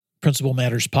Principal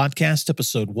Matters Podcast,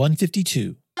 episode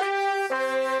 152.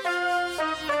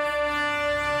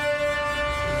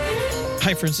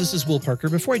 Hi, friends. This is Will Parker.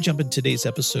 Before I jump into today's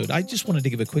episode, I just wanted to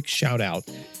give a quick shout out.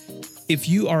 If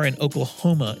you are an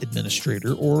Oklahoma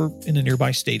administrator or in a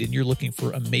nearby state and you're looking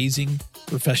for amazing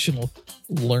professional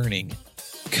learning,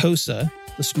 COSA,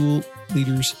 the School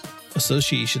Leaders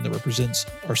Association that represents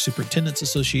our Superintendents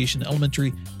Association,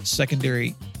 elementary,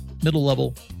 secondary, middle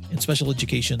level, and special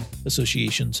education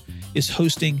associations, is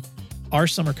hosting our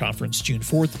summer conference June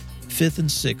 4th, 5th, and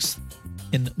 6th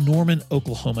in Norman,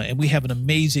 Oklahoma. And we have an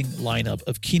amazing lineup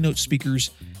of keynote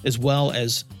speakers as well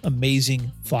as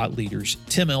amazing thought leaders.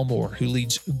 Tim Elmore, who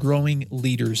leads Growing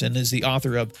Leaders and is the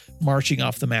author of Marching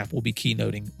Off the Map, will be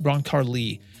keynoting. Bronkar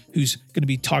Lee, who's going to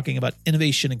be talking about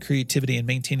innovation and creativity and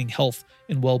maintaining health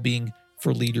and well-being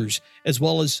for leaders, as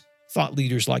well as thought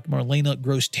leaders like Marlena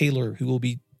Gross-Taylor, who will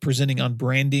be presenting on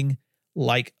branding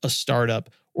like a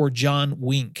startup, or John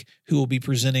Wink, who will be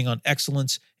presenting on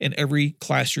excellence in every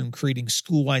classroom, creating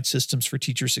school-wide systems for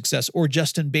teacher success, or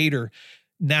Justin Bader.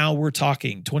 Now We're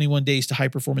Talking, 21 Days to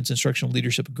High-Performance Instructional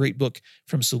Leadership, a great book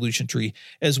from Solution Tree,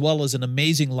 as well as an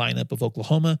amazing lineup of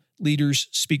Oklahoma leaders,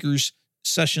 speakers,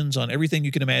 sessions on everything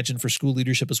you can imagine for school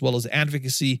leadership, as well as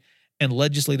advocacy and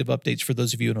legislative updates for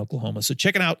those of you in Oklahoma. So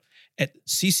check it out at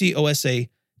ccosa.org.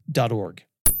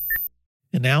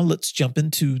 And now let's jump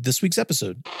into this week's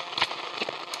episode.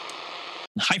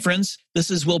 Hi, friends. This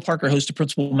is Will Parker, host of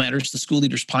Principal Matters, the School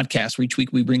Leaders Podcast, where each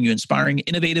week we bring you inspiring,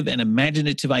 innovative, and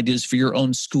imaginative ideas for your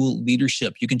own school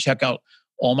leadership. You can check out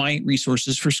all my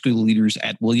resources for school leaders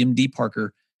at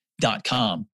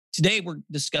williamdparker.com. Today, we're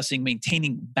discussing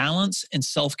maintaining balance and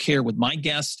self-care with my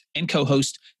guest and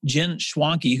co-host, Jen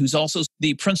Schwanke, who's also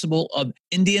the principal of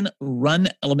Indian Run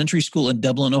Elementary School in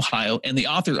Dublin, Ohio, and the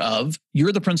author of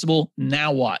You're the Principal,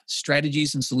 Now What?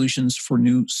 Strategies and Solutions for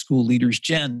New School Leaders.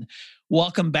 Jen,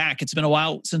 welcome back. It's been a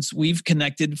while since we've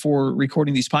connected for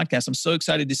recording these podcasts. I'm so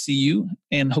excited to see you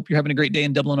and hope you're having a great day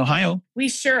in Dublin, Ohio. We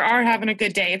sure are having a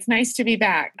good day. It's nice to be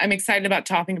back. I'm excited about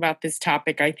talking about this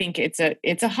topic. I think it's a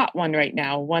hot one right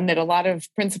now, one that a lot of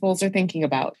principals are thinking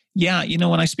about. Yeah,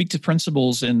 when I speak to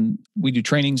principals and we do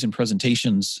trainings and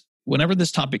presentations, whenever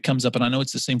this topic comes up, and I know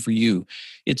it's the same for you,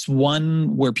 it's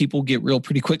one where people get real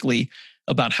pretty quickly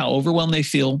about how overwhelmed they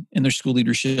feel in their school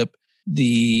leadership,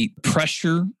 the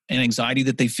pressure and anxiety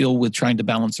that they feel with trying to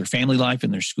balance their family life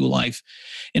and their school life.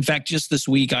 In fact, just this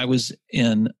week, I was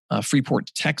in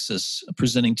Freeport, Texas,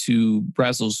 presenting to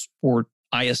Brazosport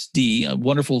ISD, a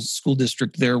wonderful school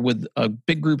district there with a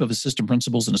big group of assistant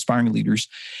principals and aspiring leaders.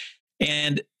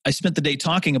 And I spent the day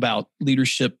talking about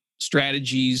leadership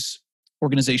strategies,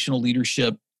 organizational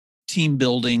leadership, team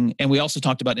building, and we also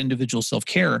talked about individual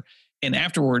self-care. And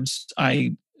afterwards,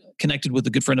 I connected with a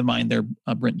good friend of mine there,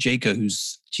 Brent Jacob,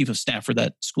 who's chief of staff for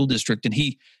that school district. And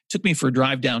he took me for a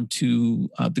drive down to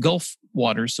the Gulf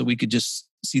waters so we could just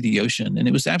see the ocean. And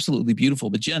it was absolutely beautiful.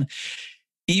 But Jen,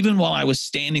 even while I was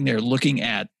standing there looking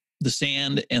at the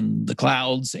sand and the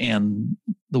clouds and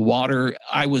the water,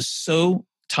 I was so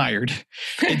tired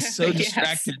and so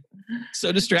distracted,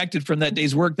 so distracted from that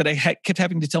day's work that I kept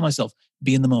having to tell myself,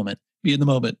 be in the moment, be in the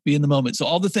moment, be in the moment. So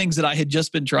all the things that I had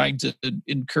just been trying to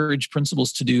encourage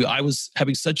principals to do, I was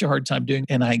having such a hard time doing.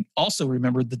 And I also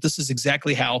remembered that this is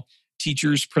exactly how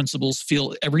teachers, principals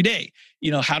feel every day.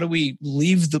 How do we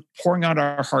leave the pouring out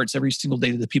our hearts every single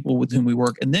day to the people with whom we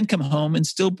work and then come home and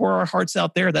still pour our hearts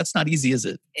out there? That's not easy, is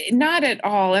it? Not at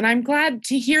all. And I'm glad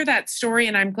to hear that story.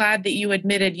 And I'm glad that you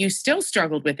admitted you still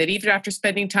struggled with it, even after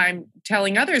spending time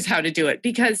telling others how to do it,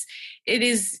 because it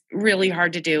is really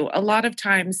hard to do. A lot of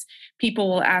times people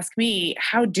will ask me,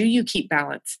 how do you keep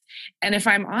balance? And if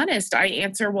I'm honest, I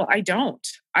answer, well, I don't.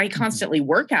 I constantly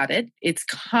work at it. It's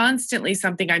constantly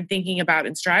something I'm thinking about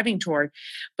and striving toward,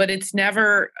 but it's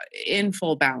never in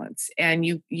full balance. And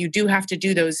you do have to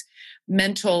do those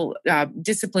mental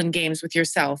discipline games with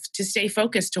yourself to stay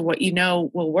focused to what you know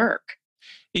will work.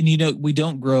 And we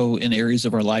don't grow in areas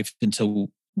of our life until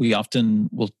we often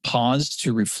will pause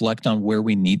to reflect on where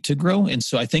we need to grow. And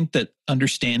so I think that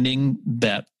understanding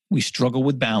that we struggle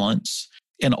with balance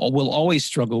and will always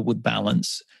struggle with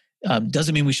balance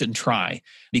doesn't mean we shouldn't try,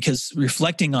 because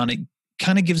reflecting on it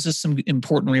kind of gives us some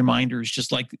important reminders,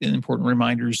 just like important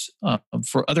reminders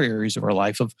for other areas of our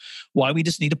life of why we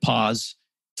just need to pause,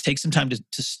 take some time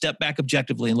to step back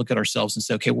objectively and look at ourselves and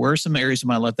say, okay, where are some areas of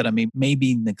my life that I may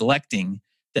be neglecting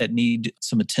that need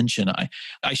some attention?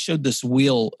 I showed this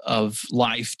wheel of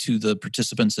life to the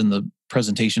participants in the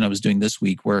presentation I was doing this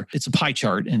week where it's a pie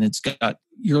chart and it's got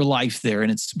your life there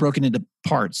and it's broken into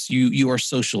parts. You are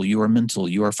social, you are mental,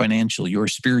 you are financial, you are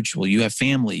spiritual, you have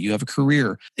family, you have a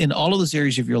career. In all of those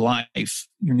areas of your life,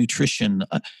 your nutrition,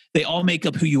 they all make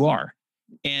up who you are.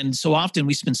 And so often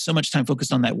we spend so much time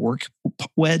focused on that work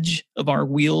wedge of our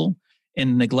wheel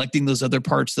and neglecting those other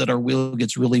parts that our wheel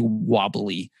gets really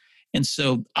wobbly. And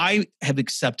so I have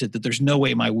accepted that there's no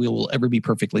way my wheel will ever be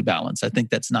perfectly balanced. I think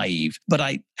that's naive. But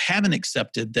I haven't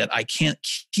accepted that I can't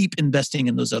keep investing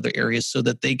in those other areas so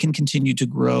that they can continue to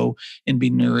grow and be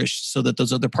nourished so that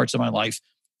those other parts of my life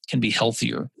can be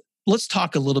healthier. Let's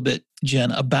talk a little bit,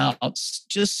 Jen, about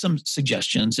just some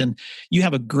suggestions. And you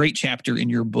have a great chapter in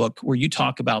your book where you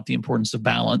talk about the importance of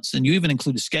balance. And you even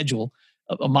include a schedule,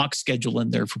 a mock schedule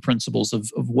in there for principals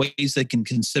of ways they can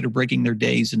consider breaking their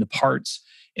days into parts.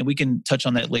 And we can touch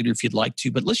on that later if you'd like to.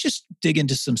 But let's just dig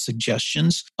into some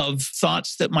suggestions of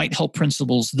thoughts that might help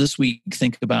principals this week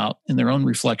think about in their own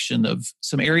reflection of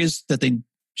some areas that they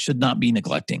should not be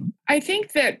neglecting. I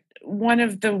think that one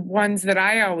of the ones that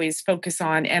I always focus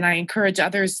on, and I encourage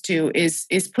others to, is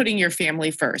putting your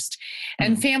family first.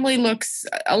 And family looks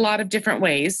a lot of different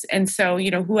ways. And so,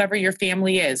 whoever your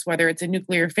family is, whether it's a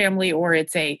nuclear family or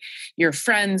it's your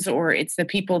friends or it's the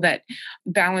people that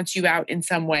balance you out in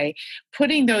some way,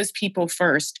 putting those people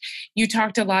first. You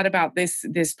talked a lot about this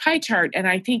pie chart, and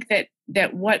I think that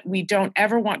what we don't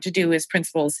ever want to do as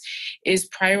principals is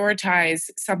prioritize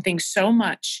something so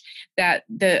much that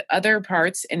the other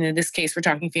parts, and in this case, we're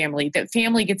talking family, that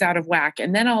family gets out of whack.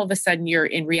 And then all of a sudden you're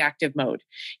in reactive mode.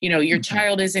 Your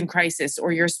child is in crisis,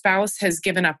 or your spouse has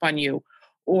given up on you,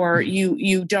 or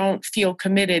you don't feel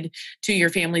committed to your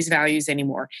family's values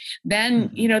anymore.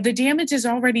 Then, the damage is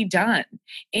already done.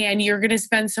 And you're going to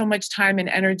spend so much time and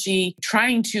energy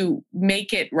trying to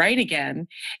make it right again.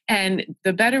 And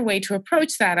the better way to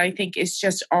approach that, I think, is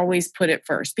just always put it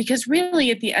first. Because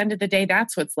really, at the end of the day,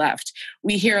 that's what's left.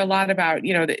 We hear a lot about,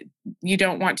 that you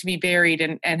don't want to be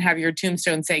buried and have your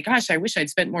tombstone say, gosh, I wish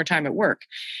I'd spent more time at work.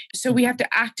 So we have to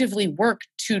actively work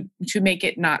to make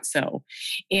it not so,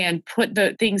 and put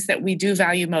the things that we do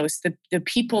value most, the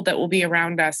people that will be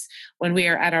around us when we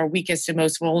are at our weakest and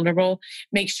most vulnerable,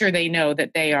 make sure they know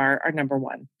that they are our number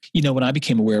one. When I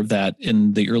became aware of that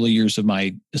in the early years of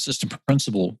my assistant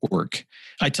principal work,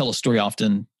 I tell a story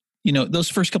often. Those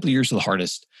first couple of years are the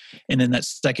hardest. And in that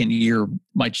second year,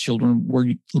 my children were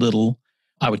little.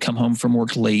 I would come home from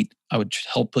work late. I would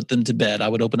help put them to bed. I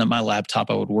would open up my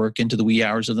laptop. I would work into the wee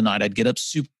hours of the night. I'd get up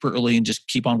super early and just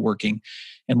keep on working.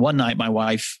 And one night, my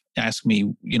wife asked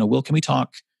me, Will, can we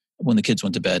talk when the kids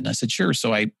went to bed? And I said, sure.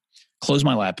 So I closed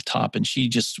my laptop, and she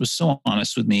just was so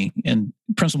honest with me. And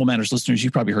Principal Matters listeners,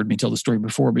 you've probably heard me tell the story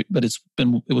before, but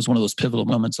it was one of those pivotal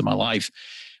moments of my life.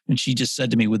 And she just said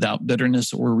to me without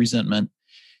bitterness or resentment,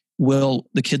 Will,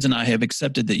 the kids and I have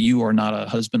accepted that you are not a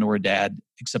husband or a dad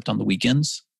except on the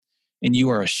weekends, and you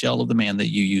are a shell of the man that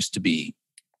you used to be.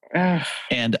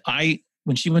 And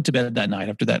when she went to bed that night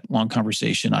after that long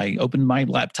conversation, I opened my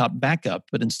laptop back up,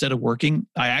 but instead of working,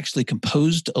 I actually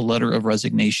composed a letter of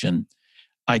resignation.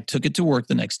 I took it to work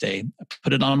the next day, I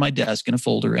put it on my desk in a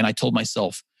folder, and I told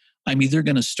myself, I'm either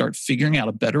going to start figuring out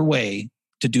a better way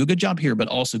to do a good job here, but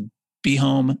also be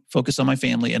home, focus on my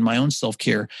family and my own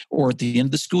self-care, or at the end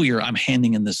of the school year, I'm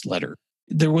handing in this letter.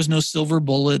 There was no silver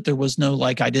bullet. There was no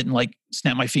I didn't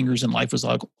snap my fingers and life was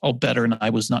all better and I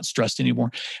was not stressed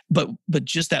anymore. But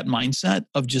just that mindset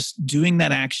of just doing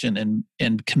that action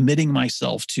and committing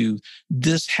myself to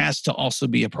this has to also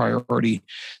be a priority.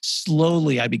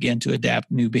 Slowly, I began to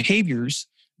adapt new behaviors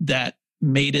that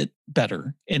made it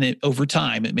better. And over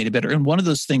time, it made it better. And one of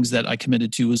those things that I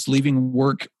committed to was leaving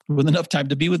work with enough time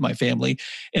to be with my family.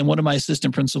 And one of my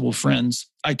assistant principal friends,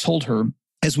 I told her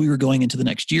as we were going into the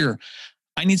next year,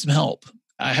 I need some help.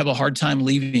 I have a hard time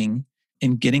leaving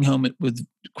and getting home with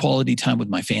quality time with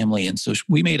my family. And so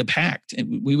we made a pact,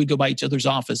 and we would go by each other's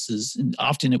offices. And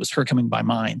often it was her coming by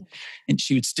mine. And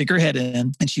she would stick her head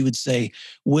in and she would say,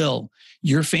 Will,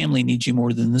 your family needs you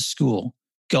more than the school.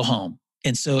 Go home.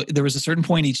 And so there was a certain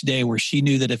point each day where she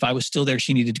knew that if I was still there,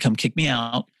 she needed to come kick me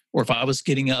out. Or if I was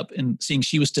getting up and seeing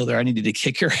she was still there, I needed to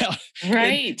kick her out.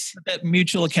 Right. And that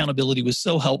mutual accountability was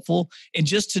so helpful. And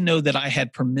just to know that I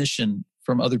had permission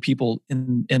from other people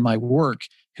in my work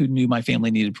who knew my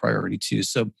family needed priority too.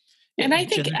 So And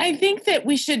Jen, I think that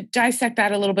we should dissect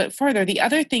that a little bit further. The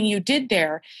other thing you did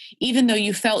there, even though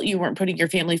you felt you weren't putting your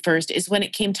family first, is when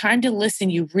it came time to listen,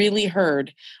 you really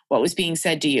heard what was being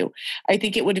said to you. I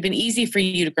think it would have been easy for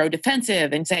you to grow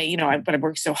defensive and say, but I've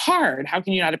worked so hard. How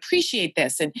can you not appreciate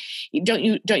this? And don't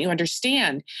you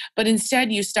understand? But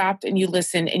instead you stopped and you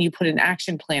listened and you put an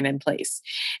action plan in place.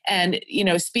 And,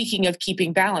 speaking of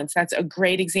keeping balance, that's a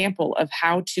great example of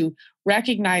how to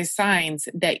recognize signs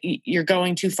that you're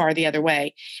going too far the other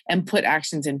way and put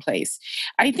actions in place.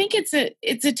 I think it's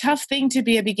a tough thing to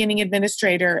be a beginning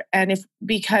administrator, and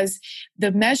because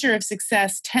the measure of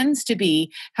success tends to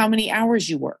be how many hours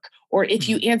you work, or if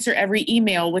you answer every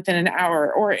email within an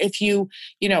hour, or if you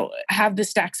have the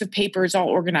stacks of papers all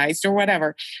organized or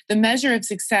whatever. The measure of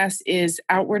success is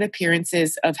outward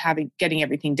appearances of getting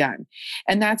everything done.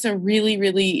 And that's a really,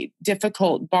 really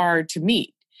difficult bar to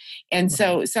meet. And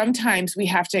so sometimes we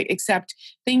have to accept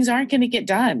things aren't going to get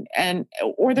done,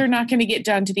 or they're not going to get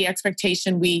done to the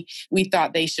expectation we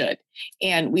thought they should.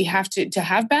 And we have to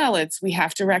have balance. We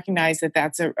have to recognize that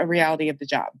that's a reality of the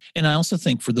job. And I also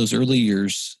think for those early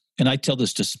years, and I tell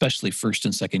this to especially first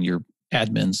and second year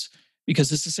admins,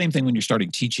 because it's the same thing when you're starting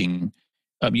teaching.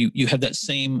 You have that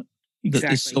same,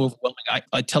 exactly. It's so overwhelming.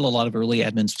 I tell a lot of early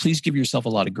admins, please give yourself a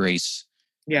lot of grace.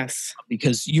 Yes.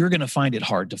 Because you're going to find it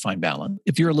hard to find balance.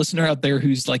 If you're a listener out there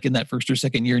who's like in that first or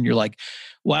second year and you're like,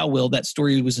 wow, Will, that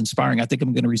story was inspiring. I think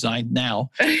I'm going to resign now.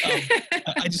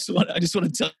 I just want to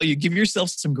tell you, give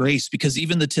yourself some grace, because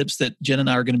even the tips that Jen and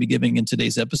I are going to be giving in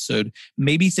today's episode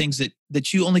may be things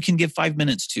that you only can give 5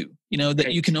 minutes to,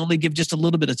 that you can only give just a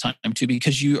little bit of time to,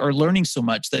 because you are learning so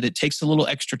much that it takes a little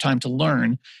extra time to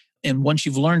learn. And once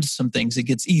you've learned some things, it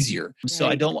gets easier. Right. So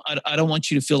I don't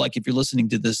want you to feel like, if you're listening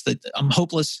to this, that I'm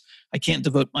hopeless. I can't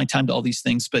devote my time to all these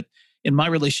things. But in my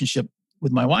relationship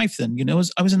with my wife, then,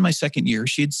 I was in my second year.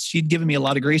 She'd given me a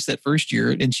lot of grace that first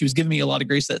year, and she was giving me a lot of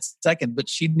grace that second. But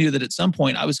she knew that at some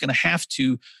point I was going to have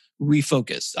to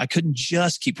refocus. I couldn't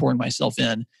just keep pouring myself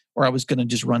in, or I was going to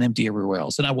just run empty everywhere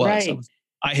else. And I was. Right.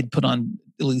 I had put on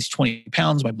at least 20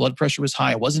 pounds. My blood pressure was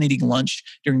high. I wasn't eating lunch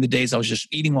during the days. I was just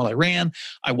eating while I ran.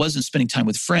 I wasn't spending time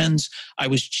with friends. I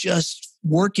was just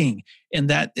working. And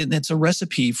that's a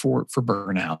recipe for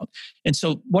burnout. And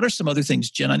so what are some other things,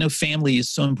 Jen? I know family is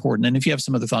so important. And if you have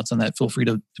some other thoughts on that, feel free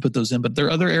to put those in. But there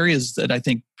are other areas that I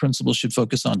think principals should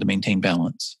focus on to maintain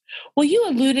balance. Well, you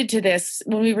alluded to this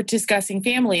when we were discussing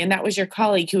family, and that was your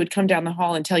colleague who would come down the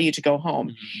hall and tell you to go home.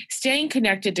 Mm-hmm. Staying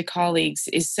connected to colleagues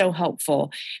is so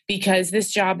helpful, because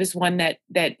this job is one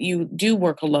that you do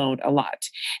work alone a lot.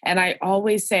 And I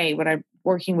always say, when I'm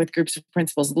working with groups of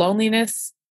principals,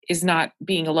 loneliness is not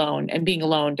being alone, and being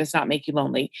alone does not make you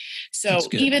lonely. So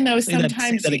even though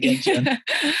sometimes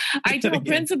I tell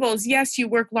principals, yes, you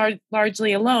work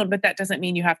largely alone, but that doesn't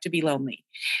mean you have to be lonely.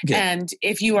 Good. And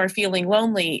if you are feeling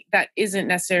lonely, that isn't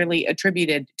necessarily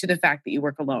attributed to the fact that you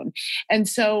work alone. And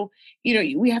so,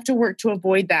 we have to work to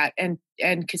avoid that, and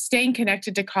staying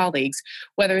connected to colleagues,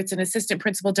 whether it's an assistant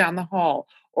principal down the hall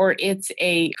or it's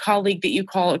a colleague that you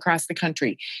call across the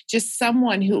country, just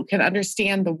someone who can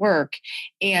understand the work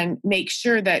and make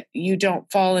sure that you don't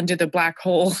fall into the black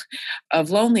hole of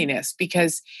loneliness.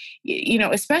 Because,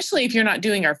 especially if you're not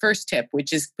doing our first tip,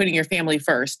 which is putting your family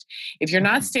first, if you're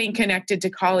not staying connected to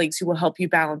colleagues who will help you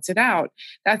balance it out,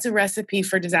 that's a recipe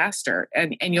for disaster.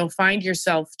 And you'll find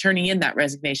yourself turning in that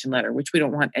resignation letter, which we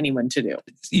don't want anyone to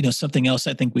do. Something else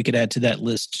I think we could add to that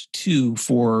list too,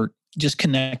 for just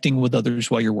connecting with others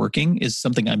while you're working, is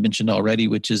something I mentioned already,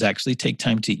 which is actually take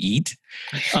time to eat.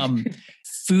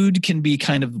 Food can be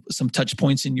kind of some touch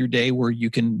points in your day where you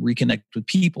can reconnect with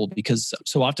people, because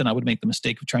so often I would make the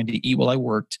mistake of trying to eat while I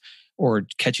worked, or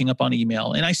catching up on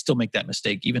email. And I still make that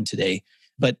mistake even today.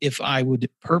 But if I would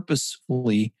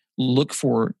purposefully look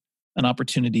for an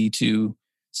opportunity to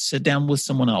sit down with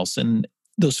someone else, and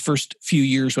those first few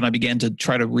years when I began to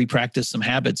try to repractice some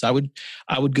habits, I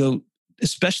would go,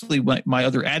 especially my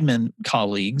other admin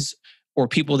colleagues or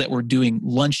people that were doing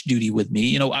lunch duty with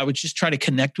me, I would just try to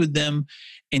connect with them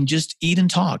and just eat and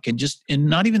talk, and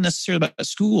not even necessarily about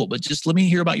school, but just let me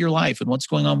hear about your life and what's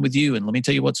going on with you. And let me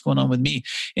tell you what's going on with me.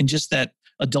 And just that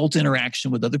adult interaction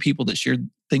with other people that share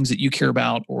things that you care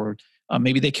about, or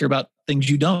maybe they care about things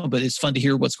you don't, but it's fun to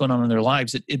hear what's going on in their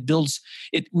lives. It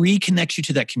reconnects you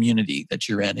to that community that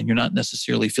you're in, and you're not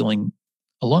necessarily feeling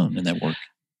alone in that work.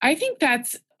 I think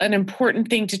that's an important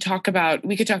thing to talk about.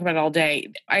 We could talk about it all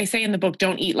day. I say in the book,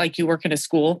 don't eat like you work in a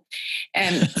school.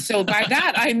 And so by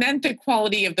that, I meant the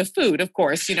quality of the food, of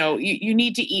course. You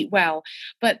need to eat well.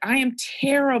 But I am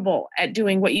terrible at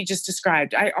doing what you just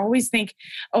described. I always think,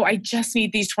 I just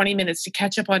need these 20 minutes to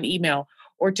catch up on email,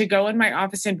 or to go in my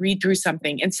office and read through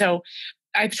something. And so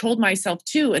I've told myself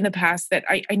too in the past that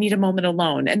I need a moment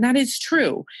alone. And that is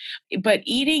true. But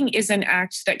eating is an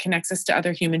act that connects us to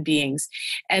other human beings.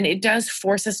 And it does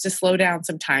force us to slow down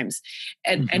sometimes.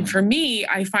 And for me,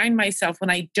 I find myself when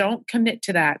I don't commit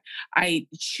to that, I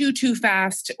chew too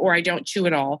fast or I don't chew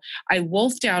at all. I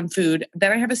wolf down food,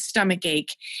 then I have a stomach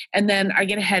ache, and then I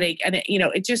get a headache. And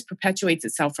it just perpetuates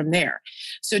itself from there.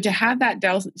 So to have that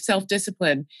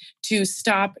self-discipline to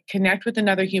stop, connect with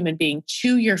another human being,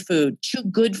 chew your food, chew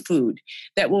good food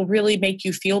that will really make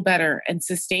you feel better and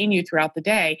sustain you throughout the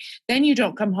day, then you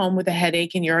don't come home with a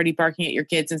headache and you're already barking at your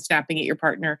kids and snapping at your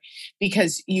partner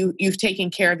because you've taken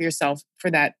care of yourself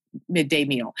for that midday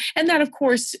meal. And that, of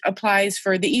course, applies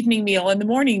for the evening meal and the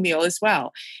morning meal as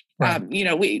well. Right.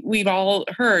 We've all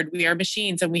heard we are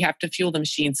machines and we have to fuel the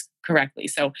machines correctly.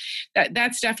 So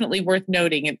that's definitely worth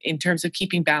noting in terms of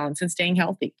keeping balance and staying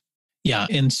healthy. Yeah.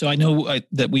 And so I know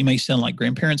that we may sound like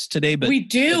grandparents today, but we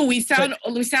do. We sound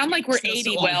like we're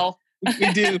 80. Well,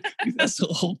 we do. That's so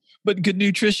old. But good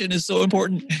nutrition is so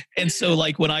important. And so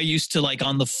like when I used to like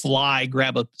on the fly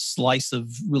grab a slice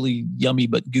of really yummy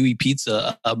but gooey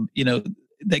pizza,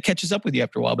 that catches up with you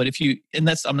after a while. But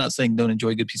I'm not saying don't enjoy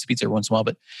a good piece of pizza every once in a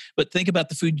while, but think about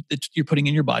the food that you're putting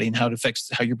in your body and how it affects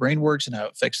how your brain works and how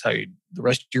it affects how the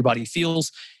rest of your body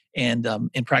feels. And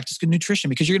practice good nutrition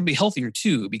because you're going to be healthier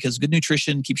too, because good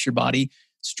nutrition keeps your body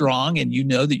strong. And you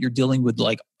know that you're dealing with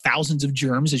like thousands of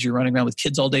germs as you're running around with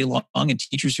kids all day long and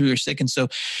teachers who are sick. And so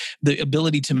the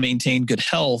ability to maintain good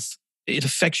health, it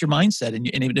affects your mindset and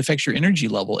it affects your energy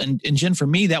level. And Jen, for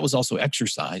me, that was also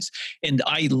exercise. And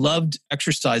I loved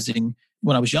exercising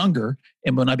when I was younger.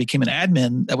 And when I became an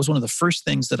admin, that was one of the first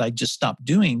things that I just stopped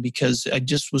doing because I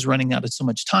just was running out of so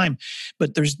much time.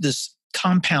 But there's this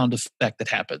compound effect that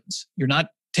happens. You're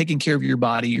not taking care of your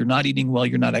body. You're not eating well.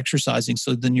 You're not exercising.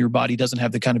 So then your body doesn't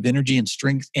have the kind of energy and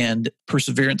strength and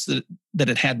perseverance that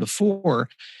it had before.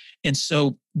 And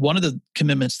so one of the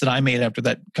commitments that I made after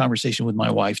that conversation with my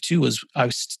wife too was I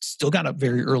still got up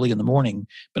very early in the morning,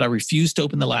 but I refused to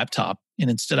open the laptop. And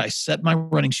instead I set my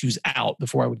running shoes out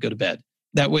before I would go to bed.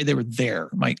 That way they were there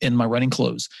in my running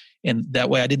clothes. And that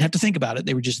way I didn't have to think about it.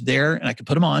 They were just there and I could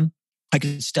put them on. I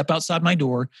could step outside my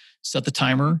door, set the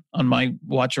timer on my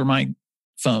watch or my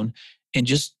phone, and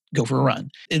just go for a run.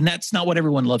 And that's not what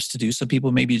everyone loves to do. So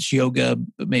people, maybe it's yoga,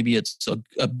 but maybe it's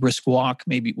a brisk walk,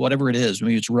 maybe whatever it is.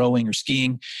 Maybe it's rowing or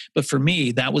skiing. But for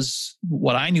me, that was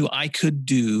what I knew I could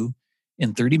do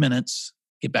in 30 minutes,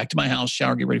 get back to my house,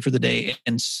 shower, get ready for the day.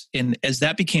 And as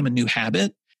that became a new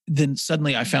habit, then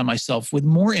suddenly I found myself with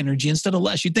more energy instead of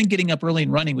less. You'd think getting up early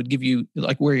and running would give you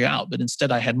wear you out, but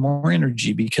instead I had more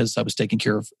energy because I was taking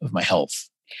care of my health.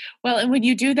 Well, and when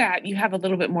you do that, you have a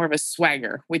little bit more of a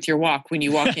swagger with your walk when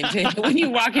you walk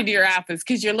into your office,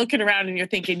 because you're looking around and you're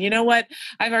thinking, you know what?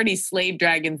 I've already slayed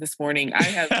dragons this morning. I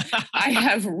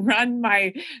have run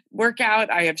my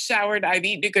workout. I have showered. I've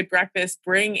eaten a good breakfast.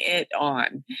 Bring it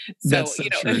on. So,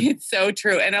 true. It's so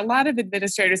true. And a lot of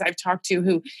administrators I've talked to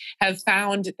who have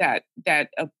found that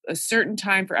a certain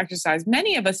time for exercise,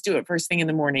 many of us do it first thing in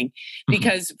the morning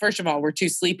because first of all, we're too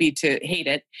sleepy to hate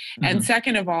it. And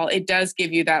second of all, it does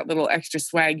give you that little extra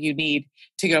swag you need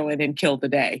to go in and kill the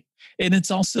day. And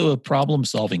it's also a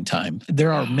problem-solving time.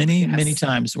 There are many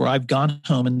times where I've gone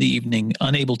home in the evening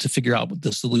unable to figure out what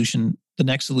the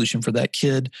next solution for that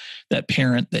kid, that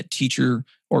parent, that teacher,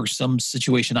 or some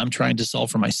situation I'm trying to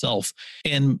solve for myself.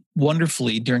 And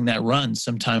wonderfully, during that run,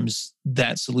 sometimes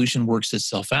that solution works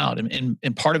itself out. And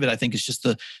part of it, I think, is just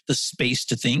the space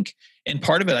to think. And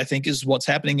part of it, I think, is what's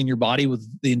happening in your body with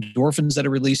the endorphins that are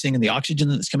releasing and the oxygen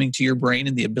that's coming to your brain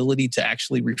and the ability to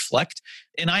actually reflect.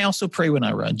 And I also pray when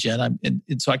I run, Jen. And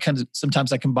so I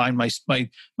sometimes I combine my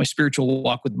spiritual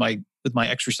walk with my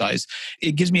exercise.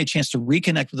 It gives me a chance to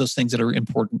reconnect with those things that are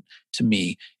important to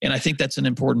me. And I think that's an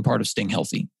important part of staying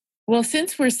healthy. Well,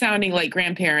 since we're sounding like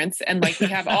grandparents and like we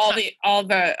have all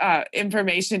the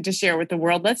information to share with the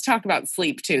world, let's talk about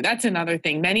sleep too. That's another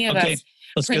thing. Many of us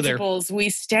principals, we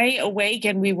stay awake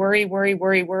and we worry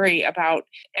about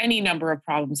any number of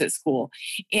problems at school.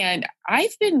 And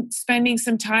I've been spending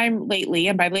some time lately,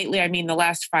 and by lately I mean the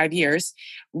last 5 years,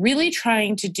 really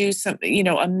trying to do some,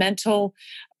 a mental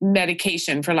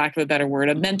medication, for lack of a better word,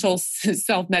 a mental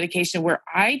self-medication where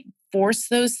I force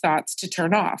those thoughts to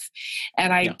turn off.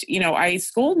 And I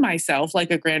scold myself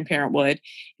like a grandparent would.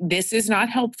 This is not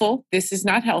helpful. This is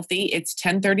not healthy. It's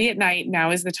 10:30 at night.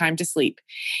 Now is the time to sleep.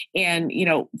 And,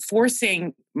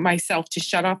 forcing myself to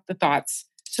shut off the thoughts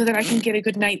so that I can get a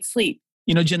good night's sleep.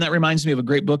 Jen, that reminds me of a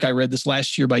great book I read this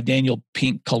last year by Daniel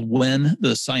Pink called When: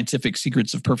 The Scientific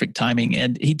Secrets of Perfect Timing.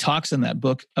 And he talks in that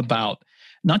book about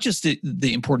not just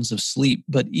the importance of sleep,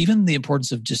 but even the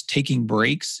importance of just taking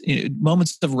breaks,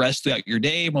 moments of rest throughout your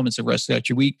day, moments of rest throughout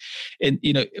your week. And,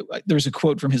 there's a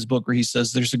quote from his book where he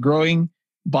says, there's a growing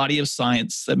body of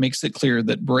science that makes it clear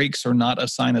that breaks are not a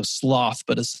sign of sloth,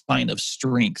 but a sign of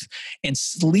strength. And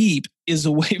sleep is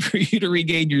a way for you to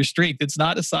regain your strength. It's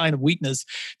not a sign of weakness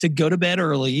to go to bed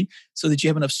early so that you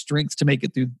have enough strength to make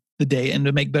it through the day and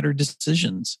to make better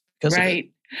decisions.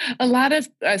 Right. A lot of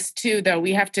us too, though,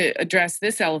 we have to address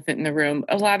this elephant in the room.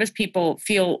 A lot of people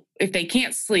feel if they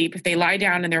can't sleep, if they lie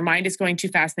down and their mind is going too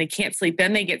fast and they can't sleep,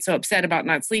 then they get so upset about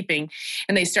not sleeping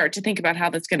and they start to think about how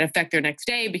that's going to affect their next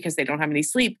day because they don't have any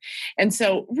sleep. And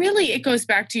so really it goes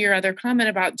back to your other comment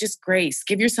about just grace.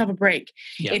 Give yourself a break.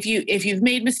 Yeah. If you've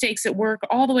made mistakes at work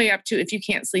all the way up to if you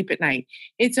can't sleep at night,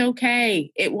 it's okay.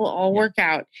 It will all work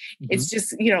out. Mm-hmm. It's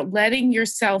just, letting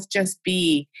yourself just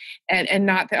be and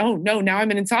not that, oh no, now I'm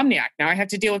an insomniac. Now I have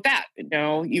to deal with that.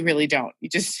 No, you really don't. You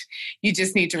just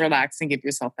need to relax and give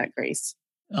yourself that grace.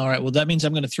 All right. Well, that means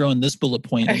I'm going to throw in this bullet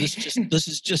point. And this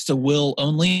is just a will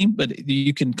only, but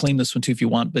you can claim this one too if you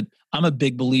want. But I'm a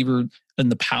big believer in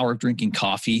the power of drinking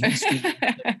coffee.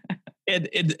 And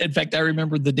in fact, I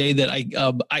remember the day that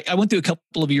I went through a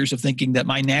couple of years of thinking that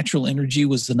my natural energy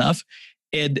was enough.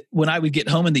 And when I would get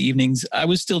home in the evenings, I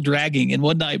was still dragging. And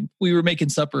one night we were making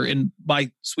supper, and my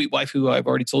sweet wife, who I've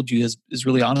already told you is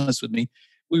really honest with me,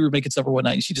 we were making supper one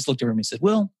night, and she just looked over me and said,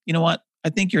 "Well, you know what? I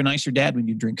think you're a nicer dad when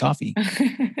you drink coffee."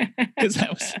 Because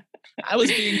I was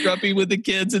being grumpy with the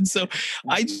kids. And so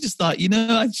I just thought,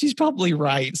 she's probably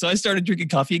right. So I started drinking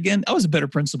coffee again. I was a better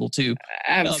principal too.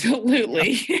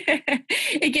 Absolutely.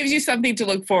 It gives you something to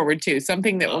look forward to,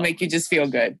 something that will make you just feel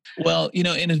good. Well,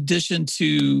 in addition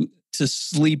to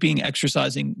sleeping,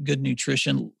 exercising, good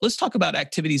nutrition, let's talk about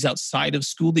activities outside of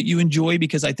school that you enjoy,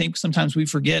 because I think sometimes we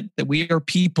forget that we are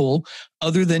people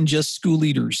other than just school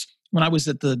leaders. When I was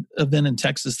at the event in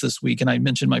Texas this week, and I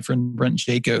mentioned my friend Brent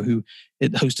Jaco, who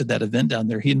had hosted that event down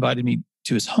there, he invited me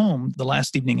to his home the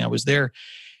last evening I was there.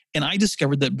 And I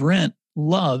discovered that Brent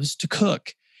loves to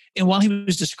cook. And while he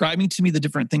was describing to me the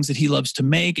different things that he loves to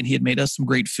make, and he had made us some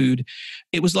great food,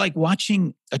 it was like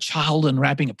watching a child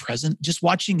unwrapping a present, just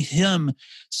watching him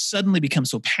suddenly become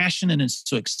so passionate and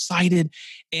so excited.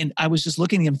 And I was just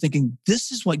looking at him thinking,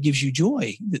 this is what gives you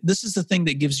joy. This is the thing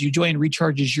that gives you joy and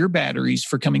recharges your batteries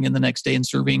for coming in the next day and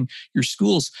serving your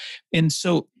schools. And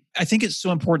so I think it's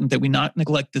so important that we not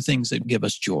neglect the things that give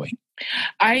us joy.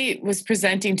 I was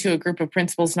presenting to a group of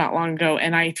principals not long ago,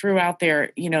 and I threw out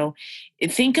there,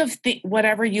 think of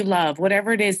whatever you love,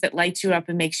 whatever it is that lights you up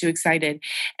and makes you excited.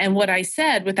 And what I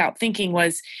said without thinking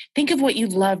was, think of what you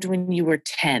loved when you were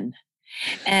 10.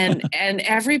 And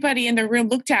everybody in the room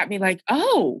looked at me like,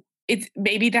 oh, it's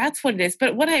maybe that's what it is.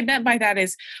 But what I meant by that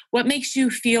is what makes you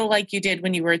feel like you did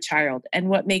when you were a child, and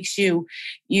what makes you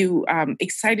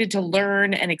excited to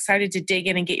learn and excited to dig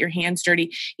in and get your hands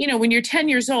dirty. When you're 10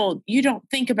 years old, you don't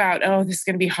think about, oh, this is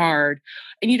going to be hard.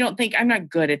 And you don't think I'm not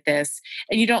good at this.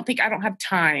 And you don't think I don't have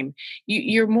time.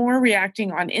 You're more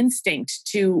reacting on instinct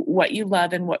to what you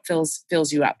love and what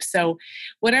fills you up. So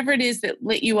whatever it is that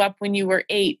lit you up when you were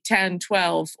 8, 10,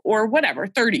 12, or whatever,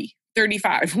 30,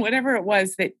 35, whatever it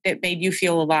was that made you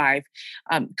feel alive,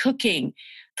 cooking,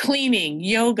 cleaning,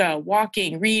 yoga,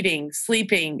 walking, reading,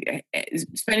 sleeping,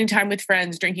 spending time with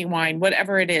friends, drinking wine,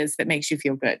 whatever it is that makes you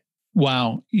feel good.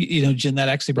 Wow. Jen, that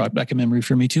actually brought back a memory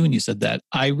for me too when you said that.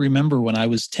 I remember when I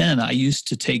was 10, I used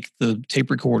to take the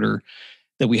tape recorder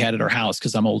that we had at our house,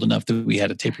 because I'm old enough that we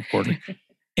had a tape recorder.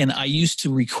 And I used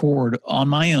to record on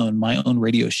my own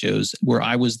radio shows where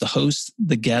I was the host,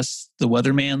 the guest, the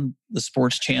weatherman, the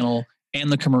sports channel, and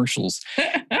the commercials.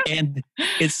 And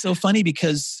it's so funny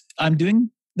because I'm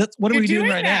doing that's what are we doing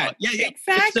right now? Yeah,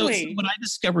 exactly. So when I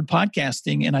discovered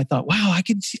podcasting, and I thought, wow, I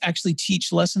could actually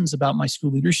teach lessons about my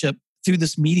school leadership through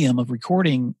this medium of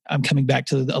recording, I'm coming back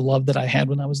to a love that I had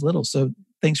when I was little. So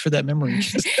thanks for that memory.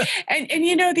 and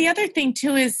the other thing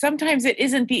too is sometimes it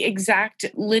isn't the exact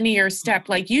linear step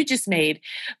like you just made.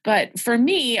 But for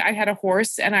me, I had a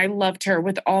horse and I loved her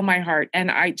with all my heart. And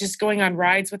I just going on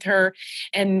rides with her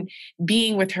and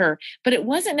being with her. But it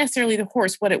wasn't necessarily the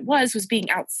horse. What it was being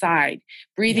outside,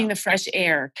 breathing the fresh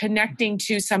air, connecting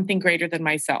to something greater than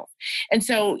myself. And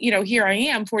so, here I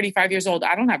am, 45 years old.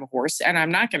 I don't have a horse, and I'm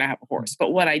not going to have a horse.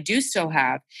 But what I do still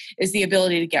have is the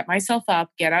ability to get myself up,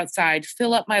 get outside,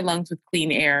 fill up my lungs with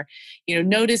clean air,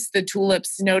 notice the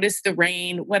tulips, notice the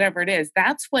rain, whatever it is.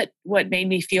 That's what made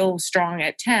me feel strong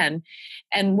at 10,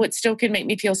 and what still can make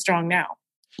me feel strong now.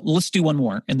 Let's do one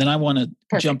more. And then I want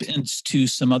to jump into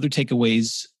some other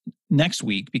takeaways next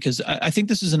week, because I think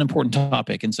this is an important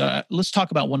topic. And so let's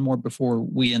talk about one more before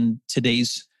we end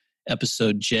today's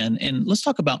episode, Jen. And let's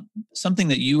talk about something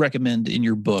that you recommend in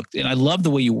your book. And I love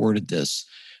the way you worded this,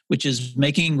 which is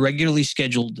making regularly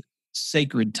scheduled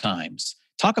sacred times.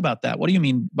 Talk about that. What do you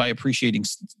mean by appreciating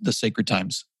the sacred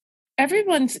times?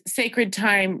 Everyone's sacred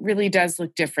time really does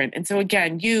look different. And so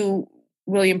again, you,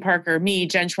 William Parker, me,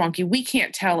 Jen Schwanke, we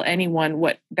can't tell anyone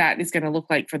what that is going to look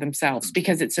like for themselves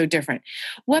because it's so different.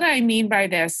 What I mean by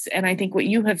this, and I think what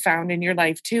you have found in your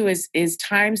life too, is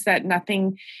times that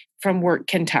nothing from work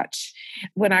can touch.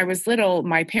 When I was little,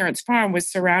 my parents' farm was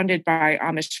surrounded by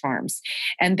Amish farms,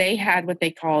 and they had what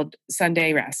they called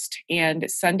Sunday rest. And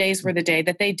Sundays were the day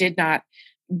that they did not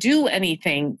do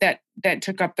anything that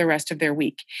took up the rest of their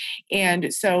week.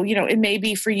 And so, it may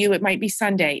be for you, it might be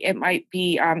Sunday. It might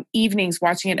be evenings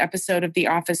watching an episode of The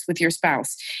Office with your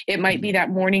spouse. It might be that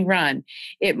morning run.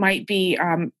 It might be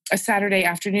a Saturday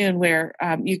afternoon where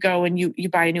you go and you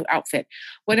buy a new outfit.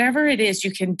 Whatever it is,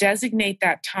 you can designate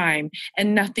that time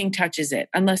and nothing touches it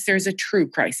unless there's a true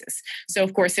crisis. So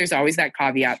of course, there's always that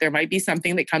caveat. There might be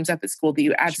something that comes up at school that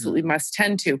you absolutely must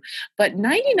tend to. But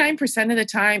 99% of the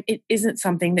time, it isn't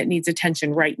something that needs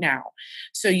attention right now.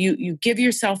 So you give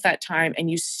yourself that time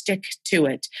and you stick to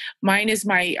it. Mine is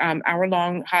my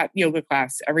hour-long hot yoga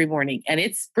class every morning, and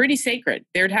it's pretty sacred.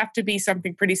 There'd have to be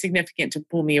something pretty significant to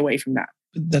pull me away from that.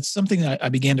 That's something that I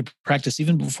began to practice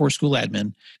even before school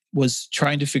admin, was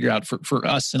trying to figure out for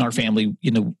us and our family,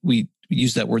 we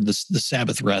use that word, the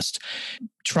Sabbath rest,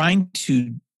 trying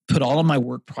to put all of my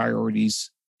work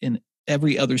priorities in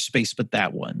every other space but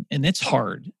that one. And it's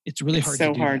hard. It's really hard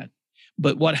to do that.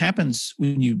 But what happens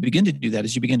when you begin to do that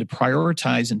is you begin to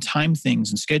prioritize and time things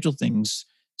and schedule things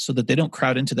so that they don't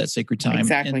crowd into that sacred time.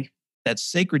 Exactly. And that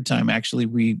sacred time actually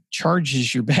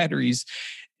recharges your batteries.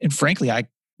 And frankly,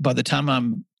 by the time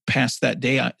I'm past that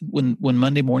day, when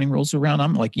Monday morning rolls around,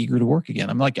 I'm like eager to work again.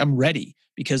 I'm ready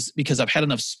because I've had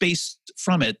enough space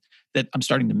from it that I'm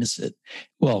starting to miss it.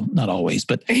 Well, not always,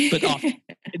 but often.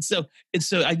 And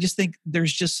so I just think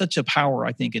there's just such a power,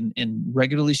 I think, in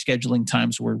regularly scheduling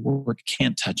times where work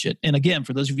can't touch it. And again,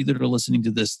 for those of you that are listening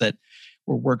to this, that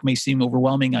where work may seem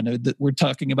overwhelming, I know that we're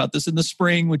talking about this in the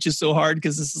spring, which is so hard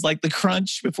because this is like the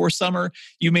crunch before summer.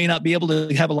 You may not be able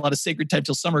to have a lot of sacred time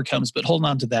till summer comes, but hold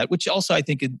on to that, which also I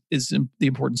think is the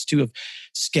importance too of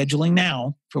scheduling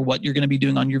now for what you're going to be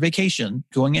doing on your vacation,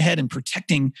 going ahead and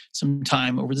protecting some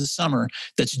time over the summer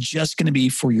that's just going to be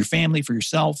for your family, for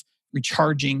yourself,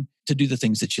 recharging to do the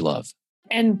things that you love.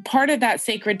 And part of that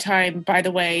sacred time, by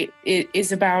the way,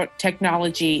 is about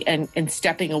technology and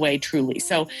stepping away truly.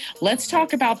 So let's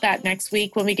talk about that next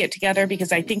week when we get together,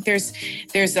 because I think there's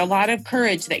a lot of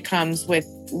courage that comes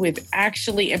with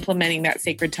actually implementing that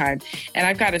sacred time. And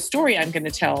I've got a story I'm going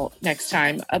to tell next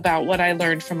time about what I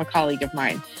learned from a colleague of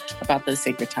mine about those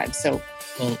sacred times. So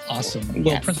well, awesome.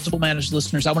 Well, Principal Managed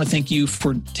listeners, I want to thank you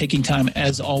for taking time,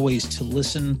 as always, to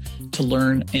listen, to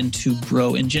learn, and to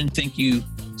grow. And Jen, thank you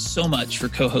so much for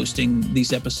co-hosting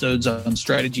these episodes on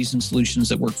strategies and solutions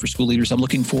that work for school leaders. I'm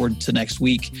looking forward to next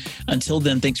week. Until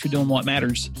then, thanks for doing what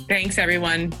matters. Thanks,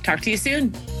 everyone. Talk to you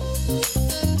soon.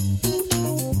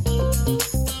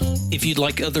 If you'd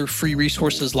like other free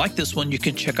resources like this one, you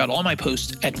can check out all my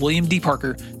posts at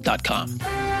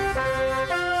williamdparker.com.